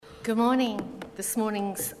Good morning. This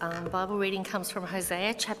morning's Bible reading comes from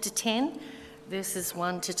Hosea chapter 10, verses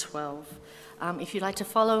 1 to 12. If you'd like to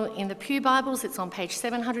follow in the Pew Bibles, it's on page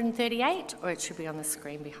 738, or it should be on the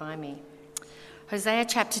screen behind me. Hosea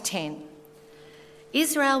chapter 10.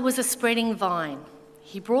 Israel was a spreading vine.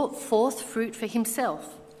 He brought forth fruit for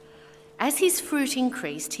himself. As his fruit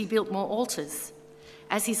increased, he built more altars.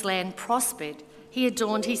 As his land prospered, he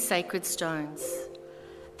adorned his sacred stones.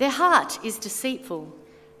 Their heart is deceitful,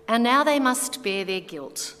 and now they must bear their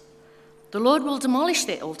guilt. The Lord will demolish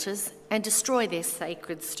their altars and destroy their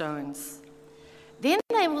sacred stones. Then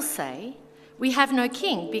they will say, "We have no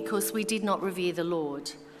king because we did not revere the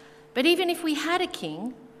Lord. But even if we had a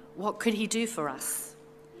king, what could he do for us?"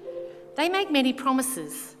 They make many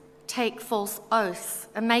promises, take false oaths,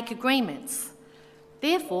 and make agreements.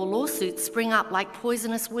 Therefore, lawsuits spring up like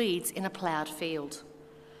poisonous weeds in a ploughed field.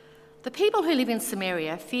 The people who live in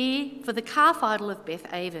Samaria fear for the calf idol of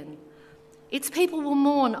Beth-aven. Its people will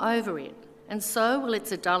mourn over it, and so will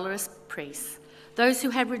its adulterous priests, those who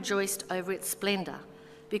had rejoiced over its splendour,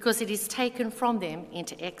 because it is taken from them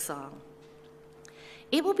into exile.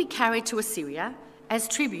 It will be carried to Assyria as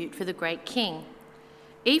tribute for the great king.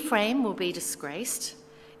 Ephraim will be disgraced.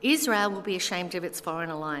 Israel will be ashamed of its foreign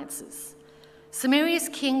alliances. Samaria's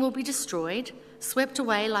king will be destroyed, swept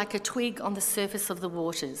away like a twig on the surface of the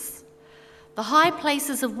waters. The high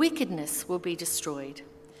places of wickedness will be destroyed.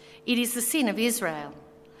 It is the sin of Israel.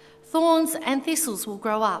 Thorns and thistles will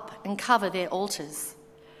grow up and cover their altars.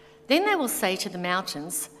 Then they will say to the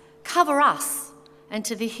mountains, "Cover us," and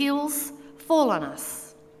to the hills, "Fall on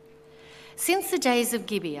us." Since the days of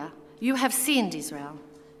Gibeah, you have sinned, Israel,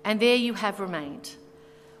 and there you have remained.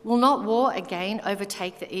 Will not war again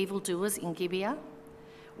overtake the evildoers in Gibeah?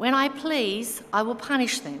 When I please, I will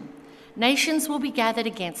punish them. Nations will be gathered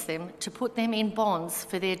against them to put them in bonds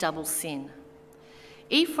for their double sin.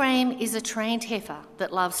 Ephraim is a trained heifer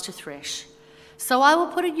that loves to thresh, so I will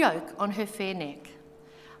put a yoke on her fair neck.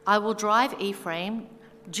 I will drive Ephraim,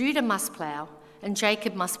 Judah must plough, and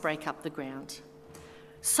Jacob must break up the ground.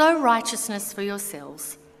 Sow righteousness for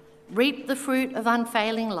yourselves, reap the fruit of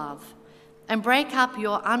unfailing love, and break up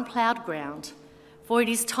your unploughed ground, for it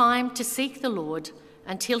is time to seek the Lord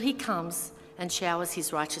until he comes and showers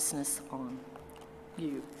his righteousness on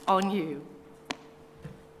you.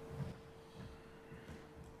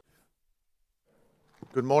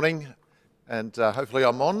 Good morning, and hopefully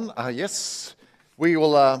I'm on. Yes, we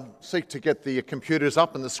will seek to get the computers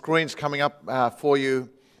up and the screens coming up for you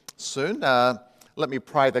soon. Let me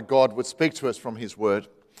pray that God would speak to us from his word.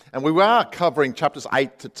 And we are covering chapters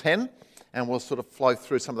 8 to 10, and we'll sort of flow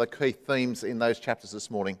through some of the key themes in those chapters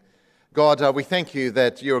this morning. God, we thank you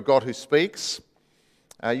that you're a God who speaks.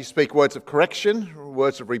 You speak words of correction,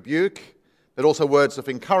 words of rebuke, but also words of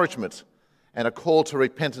encouragement and a call to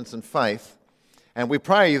repentance and faith. And we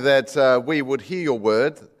pray that we would hear your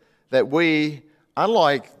word, that we,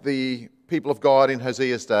 unlike the people of God in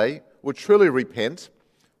Hosea's day, would truly repent,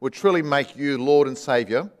 would truly make you Lord and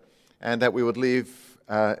Saviour, and that we would live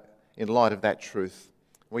in light of that truth.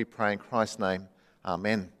 We pray in Christ's name.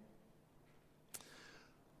 Amen.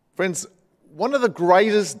 Friends, one of the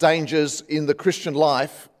greatest dangers in the Christian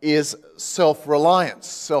life is self-reliance.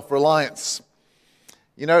 Self-reliance.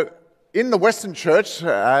 You know, in the Western church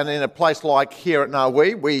and in a place like here at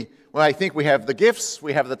Narwee, we may think we have the gifts,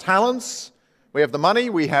 we have the talents, we have the money,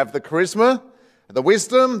 we have the charisma, the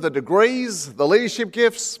wisdom, the degrees, the leadership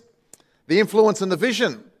gifts, the influence and the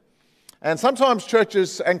vision. And sometimes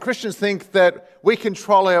churches and Christians think that we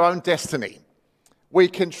control our own destiny. We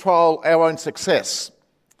control our own success.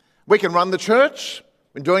 We can run the church.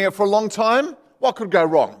 Been doing it for a long time. What could go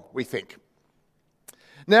wrong, we think?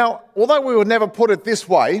 Now, although we would never put it this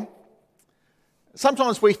way,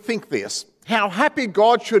 sometimes we think this, how happy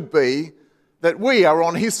God should be that we are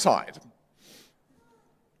on his side.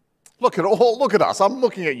 Look at us. I'm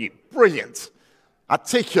looking at you. Brilliant,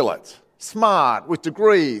 articulate, smart, with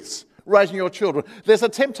degrees, raising your children. There's a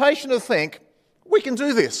temptation to think, we can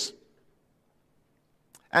do this.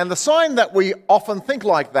 And the sign that we often think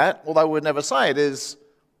like that, although we'd never say it, is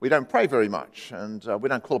we don't pray very much, and we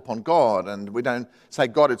don't call upon God, and we don't say,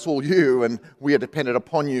 God, it's all you, and we are dependent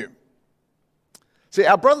upon you. See,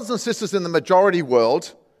 our brothers and sisters in the majority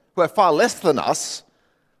world, who are far less than us,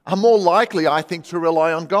 are more likely, I think, to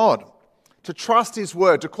rely on God, to trust his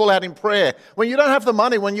word, to call out in prayer. When you don't have the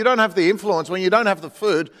money, when you don't have the influence, when you don't have the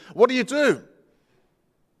food, what do?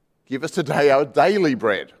 Give us today our daily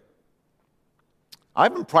bread. I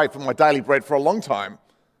haven't prayed for my daily bread for a long time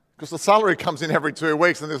because the salary comes in every 2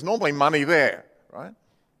 weeks and there's normally money there, right?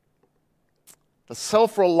 The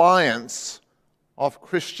self-reliance of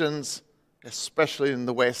Christians especially in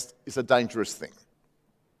the West, is a dangerous thing.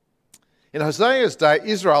 In Hosea's day,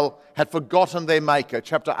 Israel had forgotten their Maker,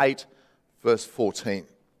 chapter 8, verse 14.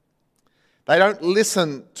 They don't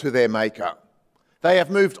listen to their Maker. They have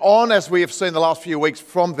moved on, as we have seen the last few weeks,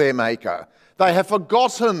 from their Maker. They have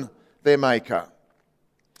forgotten their Maker.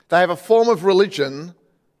 They have a form of religion,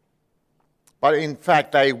 but in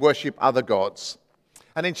fact they worship other gods.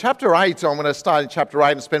 And in chapter 8, I'm going to start in chapter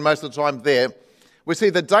 8 and spend most of the time there, we see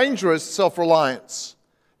the dangerous self-reliance.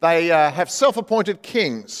 They have self-appointed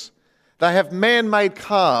kings. They have man-made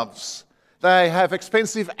calves. They have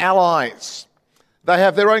expensive allies. They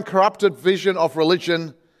have their own corrupted vision of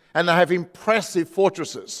religion, and they have impressive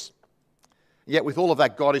fortresses. Yet with all of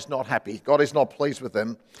that, God is not happy. God is not pleased with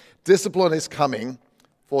them. Discipline is coming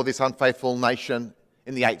for this unfaithful nation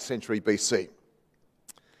in the 8th century BC.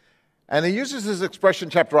 And he uses this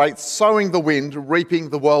expression, chapter 8, sowing the wind, reaping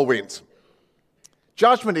the whirlwind.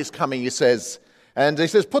 Judgment is coming, he says. And he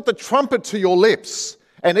says, put the trumpet to your lips.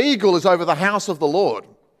 An eagle is over the house of the Lord.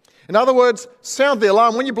 In other words, sound the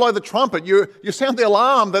alarm. When you blow the trumpet, you sound the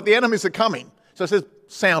alarm that the enemies are coming. So it says,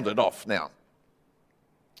 sound it off now.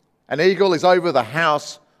 An eagle is over the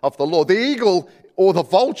house of the Lord. The eagle or the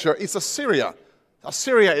vulture is Assyria.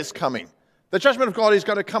 Assyria is coming. The judgment of God is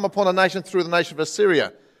going to come upon a nation through the nation of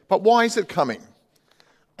Assyria. But why is it coming?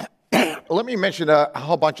 Let me mention a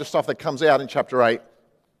whole bunch of stuff that comes out in chapter 8.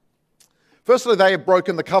 Firstly, they have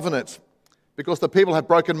broken the covenant. Because the people have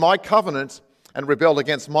broken my covenant and rebelled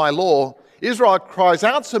against my law, Israel cries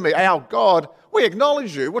out to me, our God, we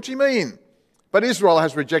acknowledge you. What do you mean? But Israel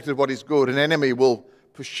has rejected what is good. An enemy will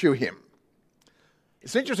pursue him.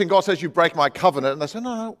 It's interesting, God says, you break my covenant. And they say,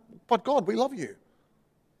 no, but God, we love you.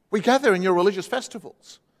 We gather in your religious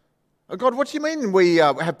festivals. Oh, God, what do you mean we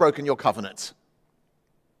have broken your covenant?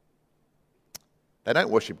 They don't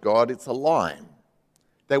worship God. It's a lie.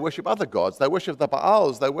 They worship other gods. They worship the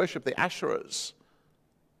Baals. They worship the Asherahs.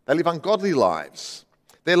 They live ungodly lives.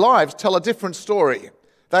 Their lives tell a different story.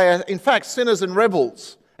 They are, in fact, sinners and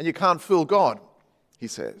rebels, and you can't fool God, he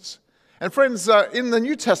says. And friends, in the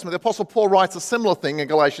New Testament, the Apostle Paul writes a similar thing in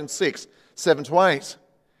Galatians 6, 7-8.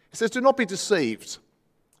 He says, do not be deceived.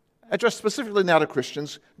 Addressed specifically now to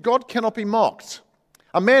Christians, God cannot be mocked.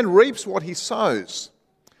 A man reaps what he sows.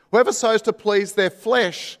 Whoever sows to please their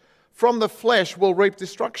flesh, from the flesh will reap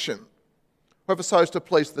destruction. Whoever sows to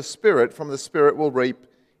please the Spirit, from the Spirit will reap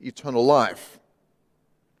eternal life.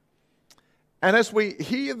 And as we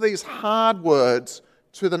hear these hard words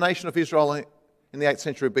to the nation of Israel in the 8th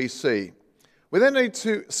century BC, we then need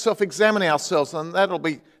to self-examine ourselves, and that'll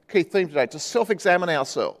be a key theme today, to self-examine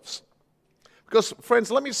ourselves. Because, friends,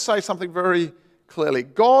 let me say something very clearly.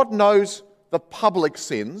 God knows the public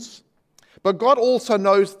sins, but God also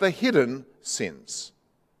knows the hidden sins.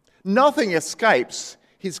 Nothing escapes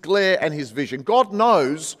his glare and his vision. God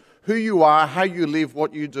knows who you are, how you live,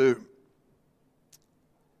 what you do.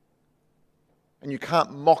 And you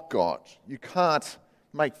can't mock God. You can't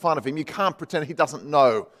make fun of him. You can't pretend he doesn't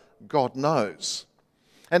know. God knows.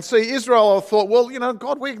 And see, Israel thought, well,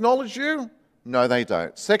 God, we acknowledge you. No, they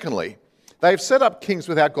don't. Secondly, they've set up kings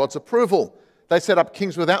without God's approval. They set up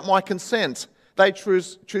kings without my consent. They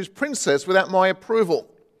choose princes without my approval.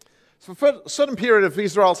 So for a certain period of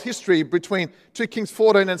Israel's history, between 2 Kings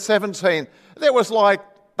 14 and 17, there was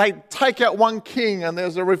they take out one king and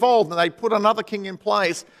there's a revolt and they put another king in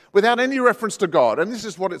place without any reference to God. And this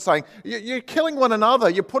is what it's saying. You're killing one another.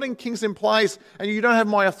 You're putting kings in place and you don't have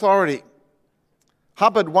my authority.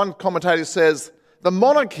 Hubbard, one commentator, says, the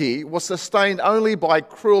monarchy was sustained only by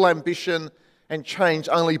cruel ambition and changed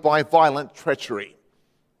only by violent treachery.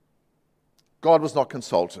 God was not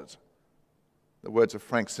consulted. The words of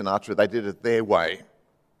Frank Sinatra, they did it their way,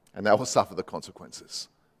 and they will suffer the consequences.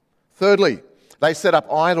 Thirdly, they set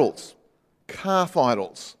up idols, calf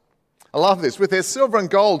idols. I love this. With their silver and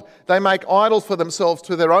gold, they make idols for themselves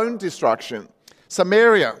to their own destruction.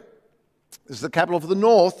 Samaria, this is the capital of the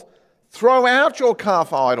north, throw out your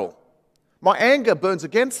calf idol. My anger burns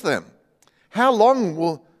against them. How long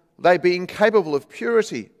will they be incapable of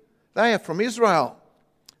purity? They are from Israel.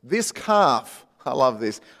 This calf, I love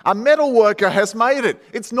this, a metal worker has made it.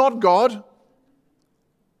 It's not God.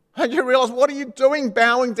 And you realize, what are you doing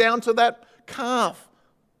bowing down to that calf?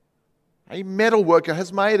 A metal worker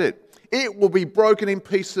has made it. It will be broken in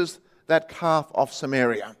pieces, that calf of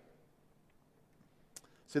Samaria.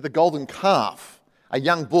 See, the golden calf, a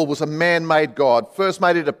young bull, was a man-made god. First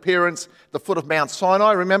made its appearance at the foot of Mount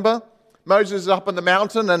Sinai, remember? Moses is up on the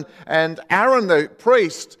mountain and Aaron, the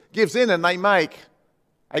priest, gives in and they make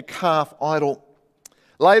a calf idol.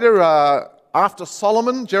 Later, after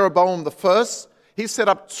Solomon, Jeroboam I, he set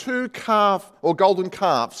up 2 calf or golden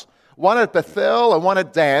calves, one at Bethel and one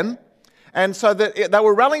at Dan. And so they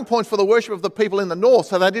were rallying points for the worship of the people in the north,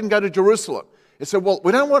 so they didn't go to Jerusalem. They said, well,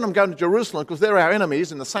 we don't want them going to Jerusalem because they're our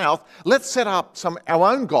enemies in the south. Let's set up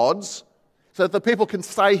our own gods so that the people can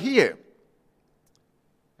stay here,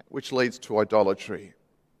 which leads to idolatry.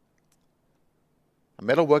 A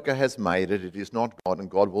metal worker has made it. It is not God, and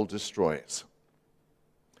God will destroy it.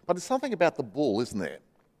 But there's something about the bull, isn't there?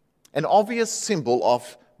 An obvious symbol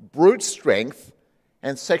of brute strength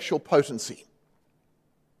and sexual potency.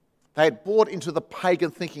 They had bought into the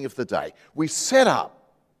pagan thinking of the day. We set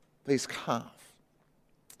up these calves.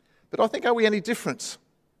 But I think, are we any different?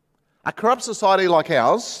 A corrupt society like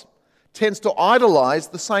ours tends to idolize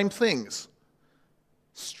the same things: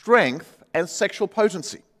 strength and sexual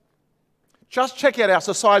potency. Just check out our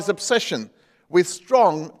society's obsession with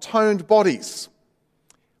strong, toned bodies,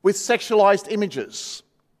 with sexualized images.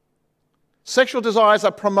 Sexual desires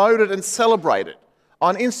are promoted and celebrated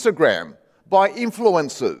on Instagram, by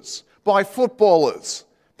influencers, by footballers,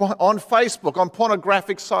 on Facebook, on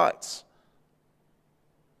pornographic sites.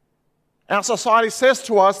 Our society says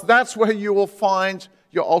to us, that's where you will find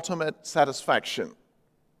your ultimate satisfaction.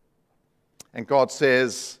 And God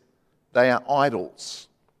says, they are idols.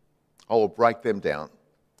 I will break them down.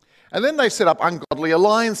 And then they set up ungodly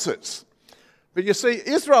alliances. But you see,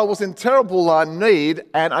 Israel was in terrible need,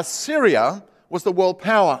 and Assyria was the world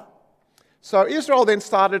power. So Israel then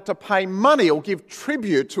started to pay money or give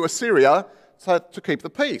tribute to Assyria to keep the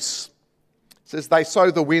peace. It says, they sow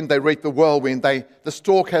the wind, they reap the whirlwind. The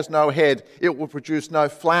stalk has no head, it will produce no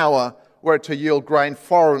flour. Were it to yield grain,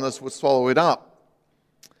 foreigners would swallow it up.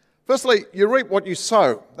 Firstly, you reap what you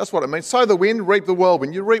sow. That's what it means. Sow the wind, reap the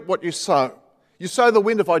whirlwind. You reap what you sow. You sow the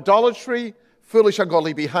wind of idolatry, foolish,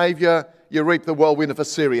 ungodly behaviour. You reap the whirlwind of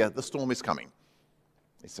Assyria. The storm is coming,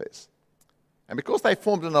 he says. And because they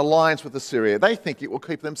formed an alliance with Assyria, they think it will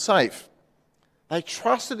keep them safe. They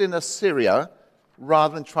trusted in Assyria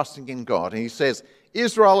rather than trusting in God. And he says,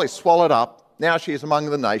 Israel is swallowed up. Now she is among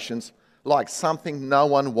the nations like something no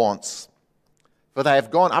one wants. For they have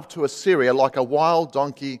gone up to Assyria like a wild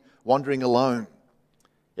donkey wandering alone.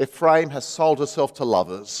 Ephraim has sold herself to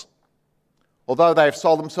lovers. Although they have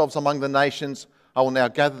sold themselves among the nations, I will now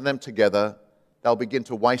gather them together. They'll begin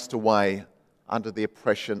to waste away under the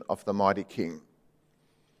oppression of the mighty king.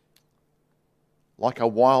 Like a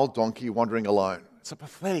wild donkey wandering alone. It's a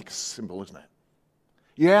pathetic symbol, isn't it?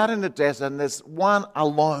 You're out in the desert and there's one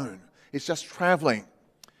alone. He's just traveling.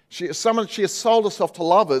 She has sold herself to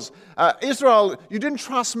lovers. Israel, you didn't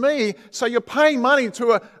trust me, so you're paying money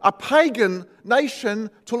to a pagan nation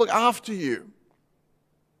to look after you.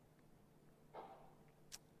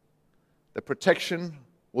 The protection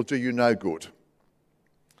will do you no good.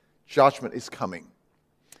 Judgment is coming.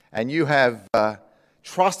 And you have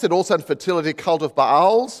trusted also in fertility cult of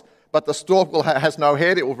Baals, but the stalk has no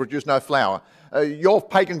head, it will produce no flour. Your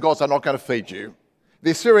pagan gods are not going to feed you.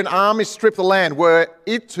 The Assyrian army stripped the land. Were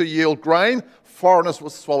it to yield grain, foreigners will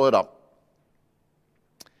swallow it up.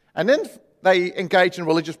 And then they engage in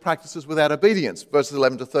religious practices without obedience, verses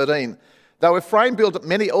 11 to 13. Though Ephraim built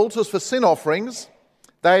many altars for sin offerings,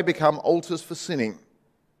 they become altars for sinning.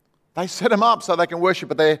 They set them up so they can worship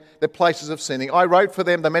at their places of sinning. I wrote for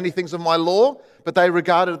them the many things of my law, but they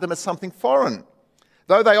regarded them as something foreign.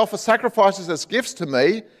 Though they offer sacrifices as gifts to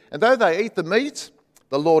me, and though they eat the meat,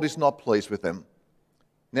 the Lord is not pleased with them.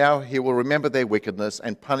 Now he will remember their wickedness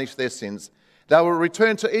and punish their sins. They will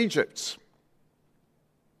return to Egypt.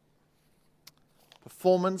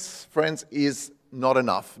 Performance, friends, is not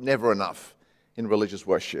enough, never enough in religious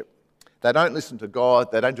worship. They don't listen to God,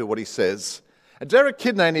 they don't do what he says. And Derek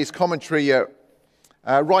Kidney in his commentary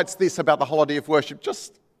writes this about the holiday of worship.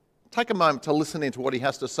 Just take a moment to listen into what he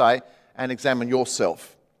has to say and examine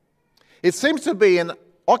yourself. It seems to be an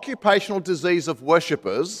occupational disease of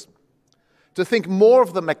worshippers to think more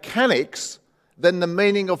of the mechanics than the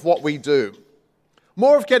meaning of what we do.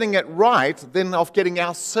 More of getting it right than of getting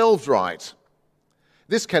ourselves right.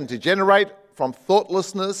 This can degenerate from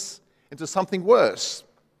thoughtlessness into something worse,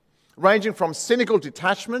 ranging from cynical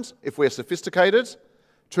detachment, if we're sophisticated,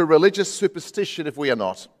 to religious superstition, if we are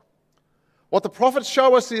not. What the prophets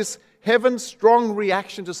show us is heaven's strong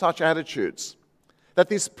reaction to such attitudes, that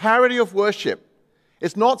this parody of worship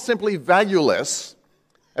is not simply valueless,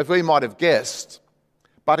 as we might have guessed,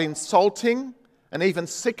 but insulting and even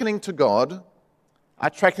sickening to God,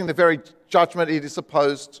 attracting the very judgment it is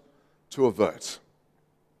supposed to avert.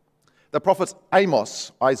 The prophets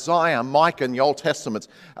Amos, Isaiah, Micah in the Old Testament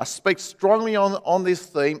speak strongly on this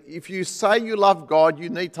theme. If you say you love God, you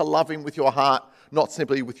need to love him with your heart, not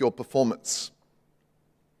simply with your performance.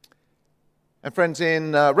 And friends,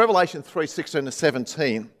 in Revelation 3:16 to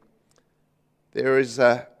 17, there is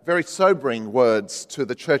very sobering words to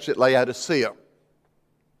the church at Laodicea.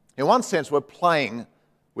 In one sense, we're playing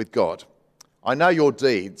with God. I know your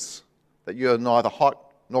deeds, that you are neither hot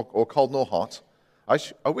or cold nor hot.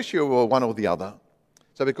 I wish you were one or the other.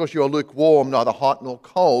 So because you are lukewarm, neither hot nor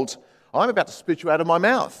cold, I'm about to spit you out of my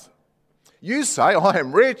mouth. You say, I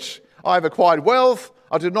am rich, I have acquired wealth,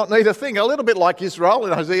 I do not need a thing. A little bit like Israel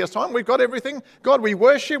in Hosea's time. We've got everything. God, we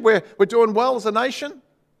worship, we're doing well as a nation.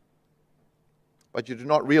 But you do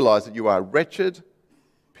not realize that you are wretched,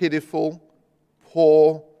 pitiful,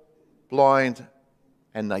 poor, blind,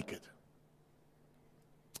 and naked.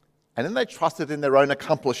 And then they trusted in their own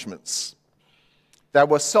accomplishments. They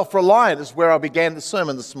were self-reliant, is where I began the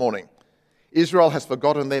sermon this morning. Israel has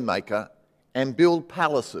forgotten their Maker and built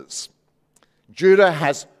palaces. Judah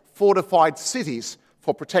has fortified cities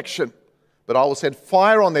for protection, but I will send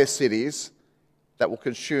fire on their cities that will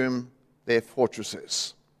consume their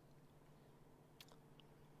fortresses.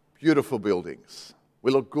 Beautiful buildings.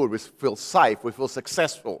 We look good, we feel safe, we feel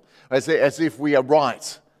successful, as if we are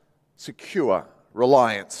right, secure,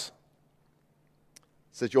 reliant.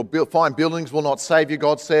 It says your fine buildings will not save you,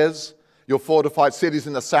 God says. Your fortified cities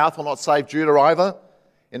in the south will not save Judah either.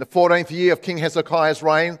 In the 14th year of King Hezekiah's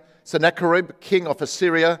reign, Sennacherib, king of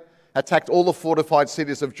Assyria, attacked all the fortified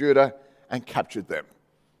cities of Judah and captured them.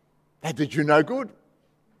 They did you no good.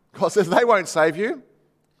 God says they won't save you.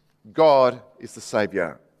 God is the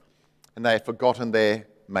Saviour. And they have forgotten their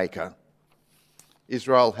Maker.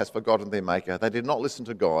 Israel has forgotten their Maker. They did not listen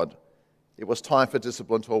to God. It was time for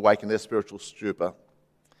discipline to awaken their spiritual stupor.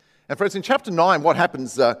 And friends, in chapter 9, what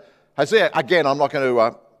happens? Hosea, again, I'm not going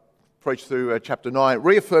to preach through chapter 9,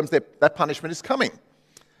 reaffirms that punishment is coming.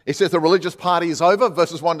 He says the religious party is over,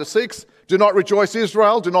 verses 1 to 6. Do not rejoice,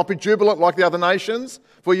 Israel. Do not be jubilant like the other nations,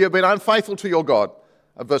 for you have been unfaithful to your God.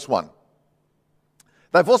 Verse 1.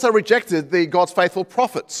 They've also rejected God's faithful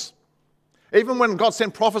prophets. Even when God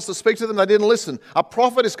sent prophets to speak to them, they didn't listen. A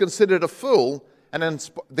prophet is considered a fool,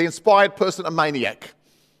 and the inspired person a maniac.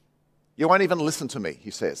 You won't even listen to me,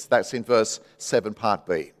 he says. That's in verse 7, part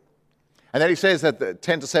B. And then he says at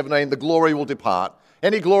 10 to 17, the glory will depart.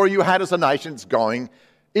 Any glory you had as a nation is going.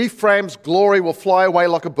 Ephraim's glory will fly away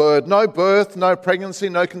like a bird. No birth, no pregnancy,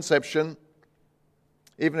 no conception.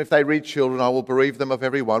 Even if they read children, I will bereave them of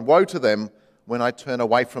every one. Woe to them when I turn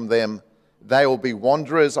away from them. They will be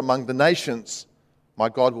wanderers among the nations. My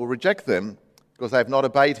God will reject them because they have not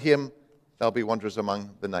obeyed him. They'll be wanderers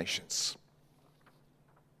among the nations.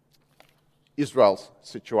 Israel's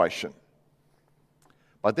situation.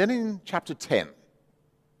 But then in chapter 10, and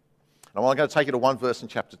I'm going to take you to one verse in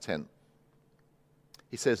chapter 10.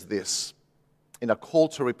 He says this, in a call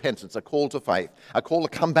to repentance, a call to faith, a call to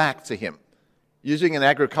come back to him, using an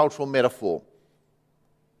agricultural metaphor.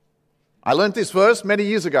 I learned this verse many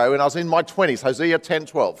years ago when I was in my 20s, Hosea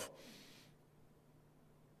 10:12.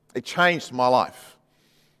 It changed my life.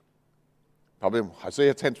 Probably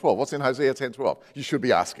Hosea 10:12. What's in Hosea 10:12? You should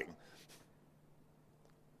be asking.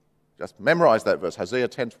 Just memorize that verse, Hosea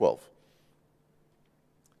 10:12.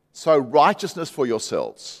 Sow righteousness for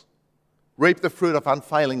yourselves. Reap the fruit of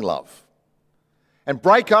unfailing love. And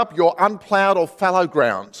break up your unplowed or fallow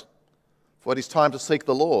ground. For it is time to seek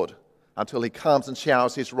the Lord until he comes and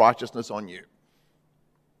showers his righteousness on you.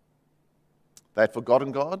 They had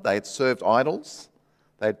forgotten God. They had served idols.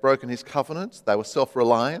 They had broken his covenants. They were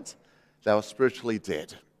self-reliant. They were spiritually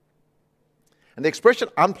dead. And the expression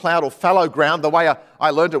unplowed or fallow ground, the way I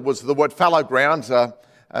learned it was the word fallow ground,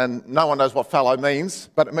 and no one knows what fallow means,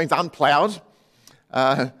 but it means unplowed.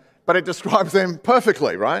 But it describes them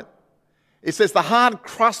perfectly, right? It says the hard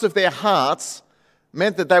crust of their hearts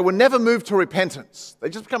meant that they were never moved to repentance. They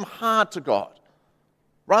just become hard to God.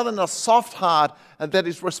 Rather than a soft heart that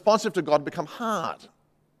is responsive to God, become hard.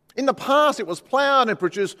 In the past, it was plowed and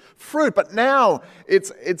produced fruit, but now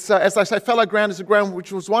it's as they say, fallow ground is a ground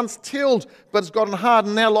which was once tilled, but has gotten hard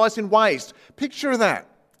and now lies in waste. Picture that.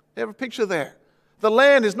 You have a picture there. The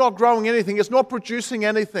land is not growing anything. It's not producing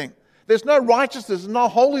anything. There's no righteousness, there's no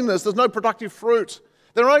holiness, there's no productive fruit.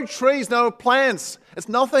 There are no trees, no plants. It's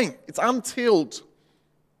nothing. It's untilled.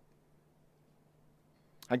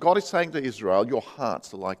 And God is saying to Israel, your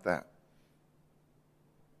hearts are like that.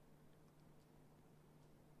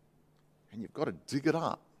 And you've got to dig it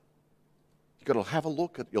up. You've got to have a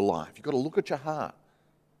look at your life. You've got to look at your heart.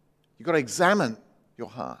 You've got to examine your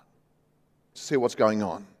heart to see what's going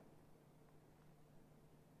on.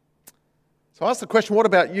 So I ask the question, what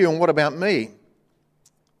about you and what about me?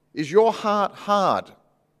 Is your heart hard?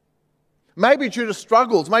 Maybe due to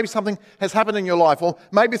struggles, maybe something has happened in your life, or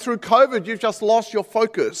maybe through COVID you've just lost your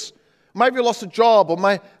focus. Maybe you lost a job,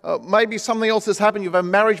 or maybe something else has happened, you've had a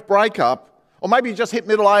marriage breakup, Or maybe you just hit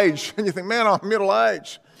middle age and you think, man, I'm middle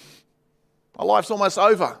age. My life's almost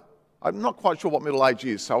over. I'm not quite sure what middle age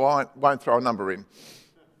is, so I won't throw a number in.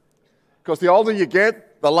 Because the older you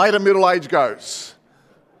get, the later middle age goes.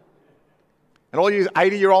 And all you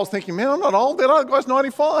 80-year-olds thinking, man, I'm not old. That other guy's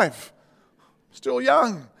 95. Still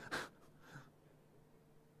young.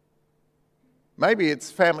 Maybe it's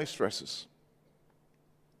family stresses.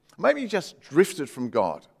 Maybe you just drifted from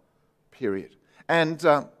God, period. And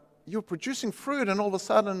you're producing fruit, and all of a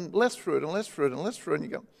sudden, less fruit and less fruit and less fruit. And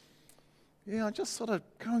you go, yeah, I'm just sort of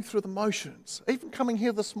going through the motions. Even coming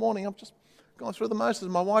here this morning, I'm just going through the motions.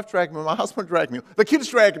 My wife dragged me, my husband dragged me, the kids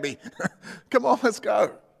dragged me. Come on, let's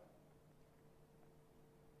go.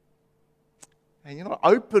 And you're not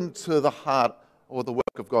open to the heart or the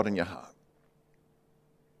work of God in your heart.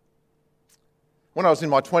 When I was in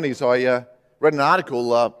my 20s, I read an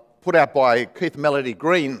article put out by Keith Melody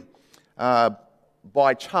Green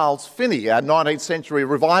by Charles Finney, a 19th century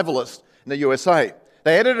revivalist in the USA.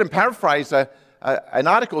 They edited and paraphrased an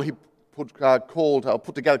article he put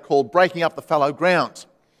together called Breaking Up the Fallow Ground.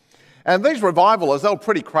 And these revivalists, they were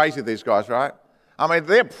pretty crazy, these guys, right? I mean,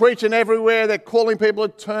 they're preaching everywhere. They're calling people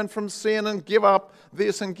to turn from sin and give up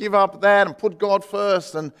this and give up that and put God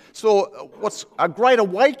first. And so what's a great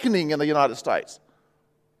awakening in the United States.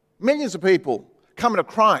 Millions of people coming to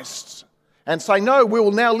Christ and say, no, we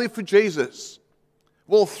will now live for Jesus.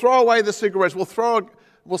 We'll throw away the cigarettes.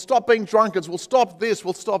 We'll stop being drunkards. We'll stop this.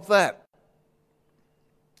 We'll stop that.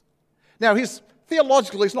 Now,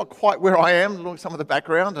 theologically, he's not quite where I am, looking at some of the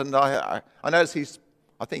background. And I notice he's,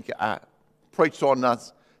 preached on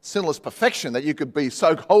sinless perfection, that you could be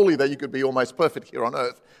so holy that you could be almost perfect here on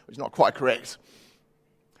earth, which is not quite correct.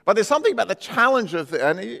 But there's something about the challenge of,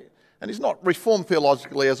 and he's not reformed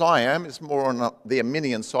theologically as I am, it's more on the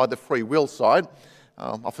Arminian side, the free will side.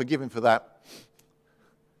 I'll forgive him for that.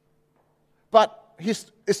 But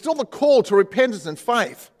it's still the call to repentance and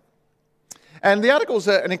faith. And the article is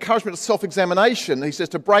an encouragement to self-examination. He says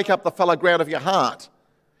to break up the fallow ground of your heart.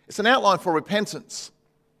 It's an outline for repentance.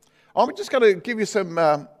 I'm just going to give you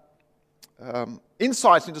some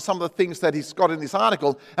insights into some of the things that he's got in this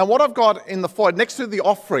article. And what I've got in the foyer, next to the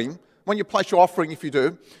offering, when you place your offering, if you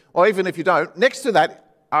do, or even if you don't, next to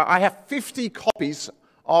that, I have 50 copies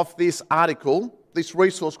of this article, this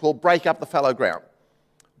resource called Break Up the Fallow Ground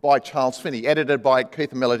by Charles Finney, edited by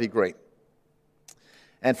Keith and Melody Green.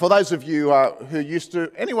 And for those of you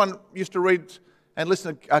anyone used to read and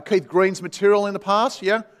listen to Keith Green's material in the past?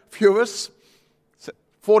 Yeah? A few of us.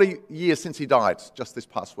 40 years since he died, just this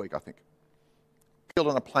past week, I think. Killed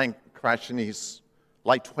in a plane crash in his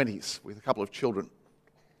late 20s with a couple of children.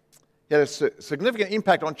 He had a significant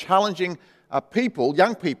impact on challenging people,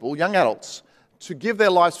 young adults, to give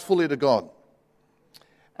their lives fully to God.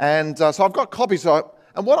 And so I've got copies of it.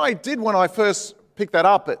 And what I did when I first picked that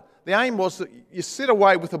up, the aim was that you sit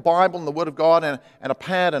away with the Bible and the Word of God and a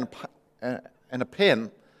pad and a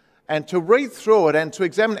pen, and to read through it and to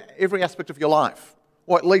examine every aspect of your life.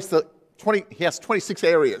 Or at least he has 26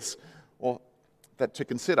 areas to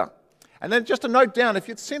consider. And then just to note down if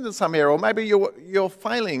you'd sinned in some area, or maybe you're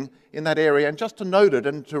failing in that area, and just to note it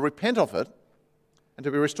and to repent of it, and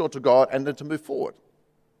to be restored to God, and then to move forward.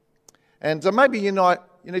 And maybe you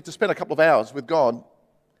need to spend a couple of hours with God,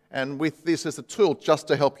 and with this as a tool just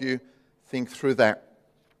to help you think through that.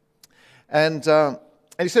 And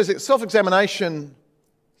he says that self-examination,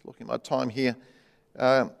 looking at my time here,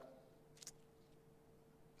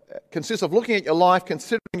 consists of looking at your life,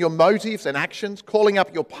 considering your motives and actions, calling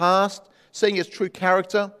up your past, seeing its true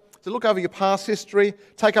character. So look over your past history,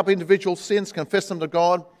 take up individual sins, confess them to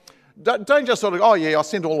God. Don't just sort of, oh yeah, I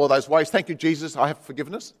sinned all of those ways. Thank you, Jesus, I have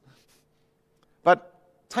forgiveness. But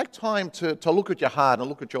take time to look at your heart and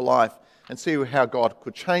look at your life and see how God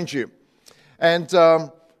could change you. And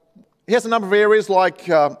he has a number of areas like,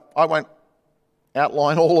 I won't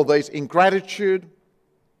outline all of these, ingratitude,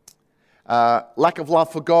 lack of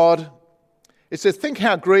love for God. It says, think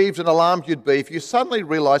how grieved and alarmed you'd be if you suddenly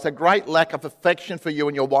realised a great lack of affection for you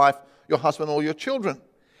and your wife, your husband, or your children.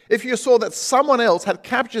 If you saw that someone else had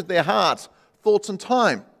captured their hearts, thoughts, and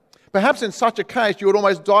time. Perhaps in such a case, you would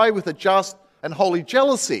almost die with a just and holy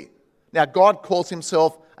jealousy. Now, God calls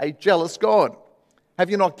himself a jealous God. Have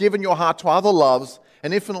you not given your heart to other loves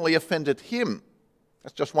and infinitely offended him?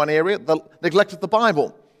 That's just one area. The neglect of the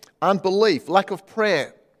Bible, unbelief, lack of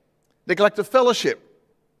prayer, neglect of fellowship.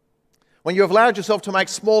 When you have allowed yourself to make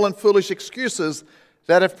small and foolish excuses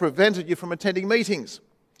that have prevented you from attending meetings.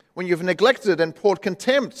 When you've neglected and poured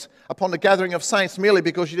contempt upon the gathering of saints merely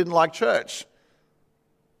because you didn't like church.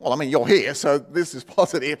 Well, I mean, you're here, so this is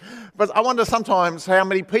positive. But I wonder sometimes how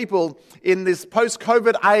many people in this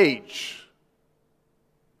post-COVID age,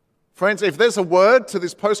 Friends, if there's a word to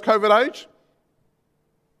this post-COVID age,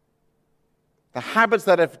 the habits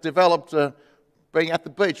that have developed being at the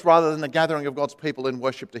beach rather than the gathering of God's people in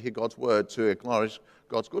worship to hear God's word, to acknowledge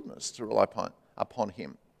God's goodness, to rely upon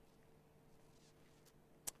Him.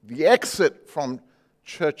 The exit from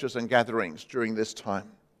churches and gatherings during this time.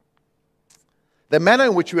 The manner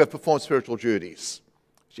in which you have performed spiritual duties.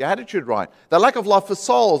 Is your attitude right? The lack of love for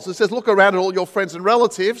souls. It says, look around at all your friends and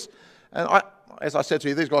relatives. And as I said to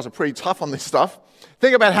you, these guys are pretty tough on this stuff.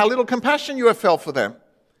 Think about how little compassion you have felt for them.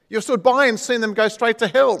 You've stood by and seen them go straight to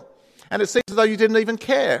hell. And it seems as though you didn't even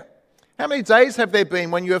care. How many days have there been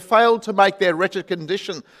when you have failed to make their wretched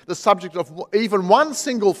condition the subject of even one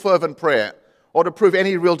single fervent prayer or to prove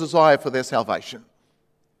any real desire for their salvation?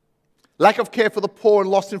 Lack of care for the poor and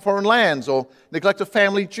lost in foreign lands, or neglect of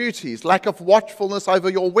family duties, lack of watchfulness over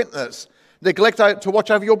your witness, neglect to watch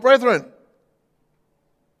over your brethren.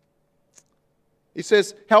 He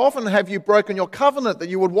says, how often have you broken your covenant that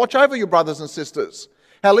you would watch over your brothers and sisters?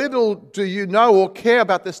 How little do you know or care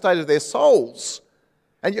about the state of their souls?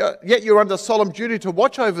 And yet you're under solemn duty to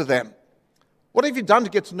watch over them. What have you done to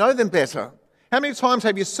get to know them better? How many times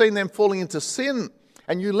have you seen them falling into sin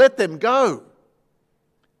and you let them go?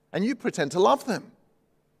 And you pretend to love them.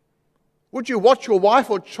 Would you watch your wife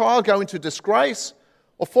or child go into disgrace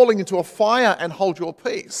or falling into a fire and hold your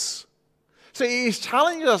peace? See, he's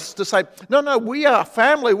challenging us to say, no, we are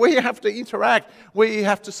family. We have to interact. We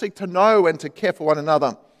have to seek to know and to care for one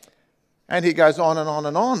another. And he goes on and on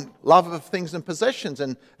and on. Love of things and possessions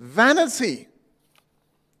and vanity.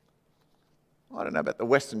 I don't know about the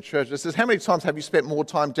Western church. It says, how many times have you spent more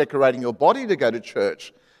time decorating your body to go to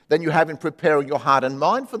church than you have in preparing your heart and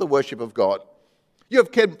mind for the worship of God? You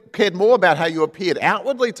have cared more about how you appeared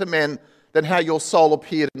outwardly to men than how your soul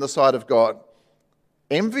appeared in the sight of God.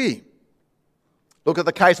 Envy. Look at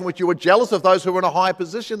the case in which you were jealous of those who were in a higher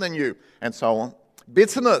position than you, and so on.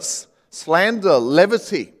 Bitterness, slander,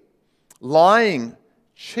 levity, lying,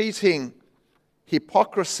 cheating,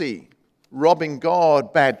 hypocrisy, robbing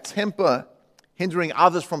God, bad temper, hindering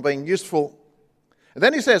others from being useful. And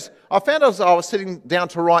then he says, I found as I was sitting down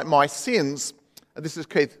to write my sins, and this is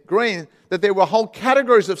Keith Green, that there were whole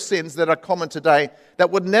categories of sins that are common today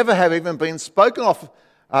that would never have even been spoken of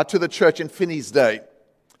to the church in Finney's day.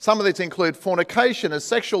 Some of these include fornication and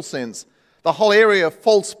sexual sins, the whole area of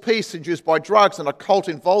false peace induced by drugs and occult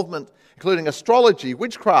involvement, including astrology,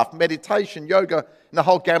 witchcraft, meditation, yoga, and the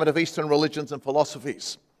whole gamut of Eastern religions and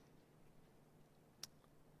philosophies.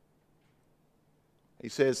 He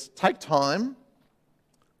says, take time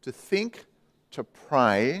to think, to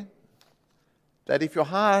pray, that if your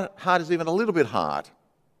heart is even a little bit hard,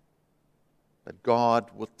 that God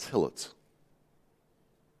will till it,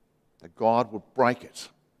 that God will break it,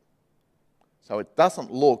 so it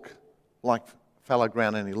doesn't look like fallow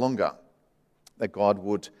ground any longer, that God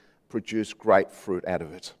would produce great fruit out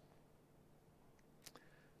of it.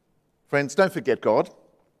 Friends, don't forget God,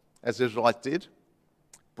 as the Israelites did.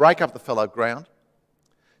 Break up the fallow ground.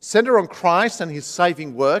 Centre on Christ and His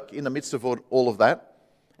saving work in the midst of all of that.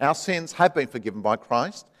 Our sins have been forgiven by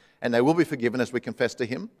Christ, and they will be forgiven as we confess to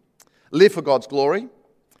Him. Live for God's glory.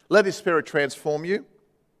 Let His Spirit transform you.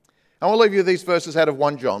 I will leave you these verses out of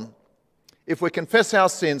 1 John. If we confess our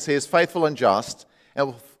sins, He is faithful and just,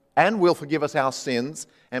 and will forgive us our sins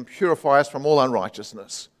and purify us from all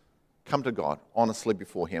unrighteousness. Come to God honestly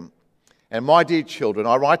before Him. And my dear children,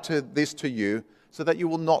 I write this to you so that you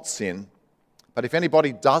will not sin. But if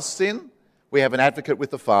anybody does sin, we have an advocate with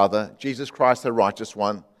the Father, Jesus Christ, the righteous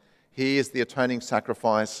one. He is the atoning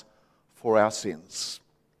sacrifice for our sins.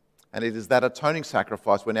 And it is that atoning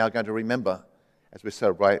sacrifice we're now going to remember as we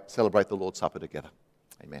celebrate the Lord's Supper together.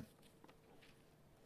 Amen.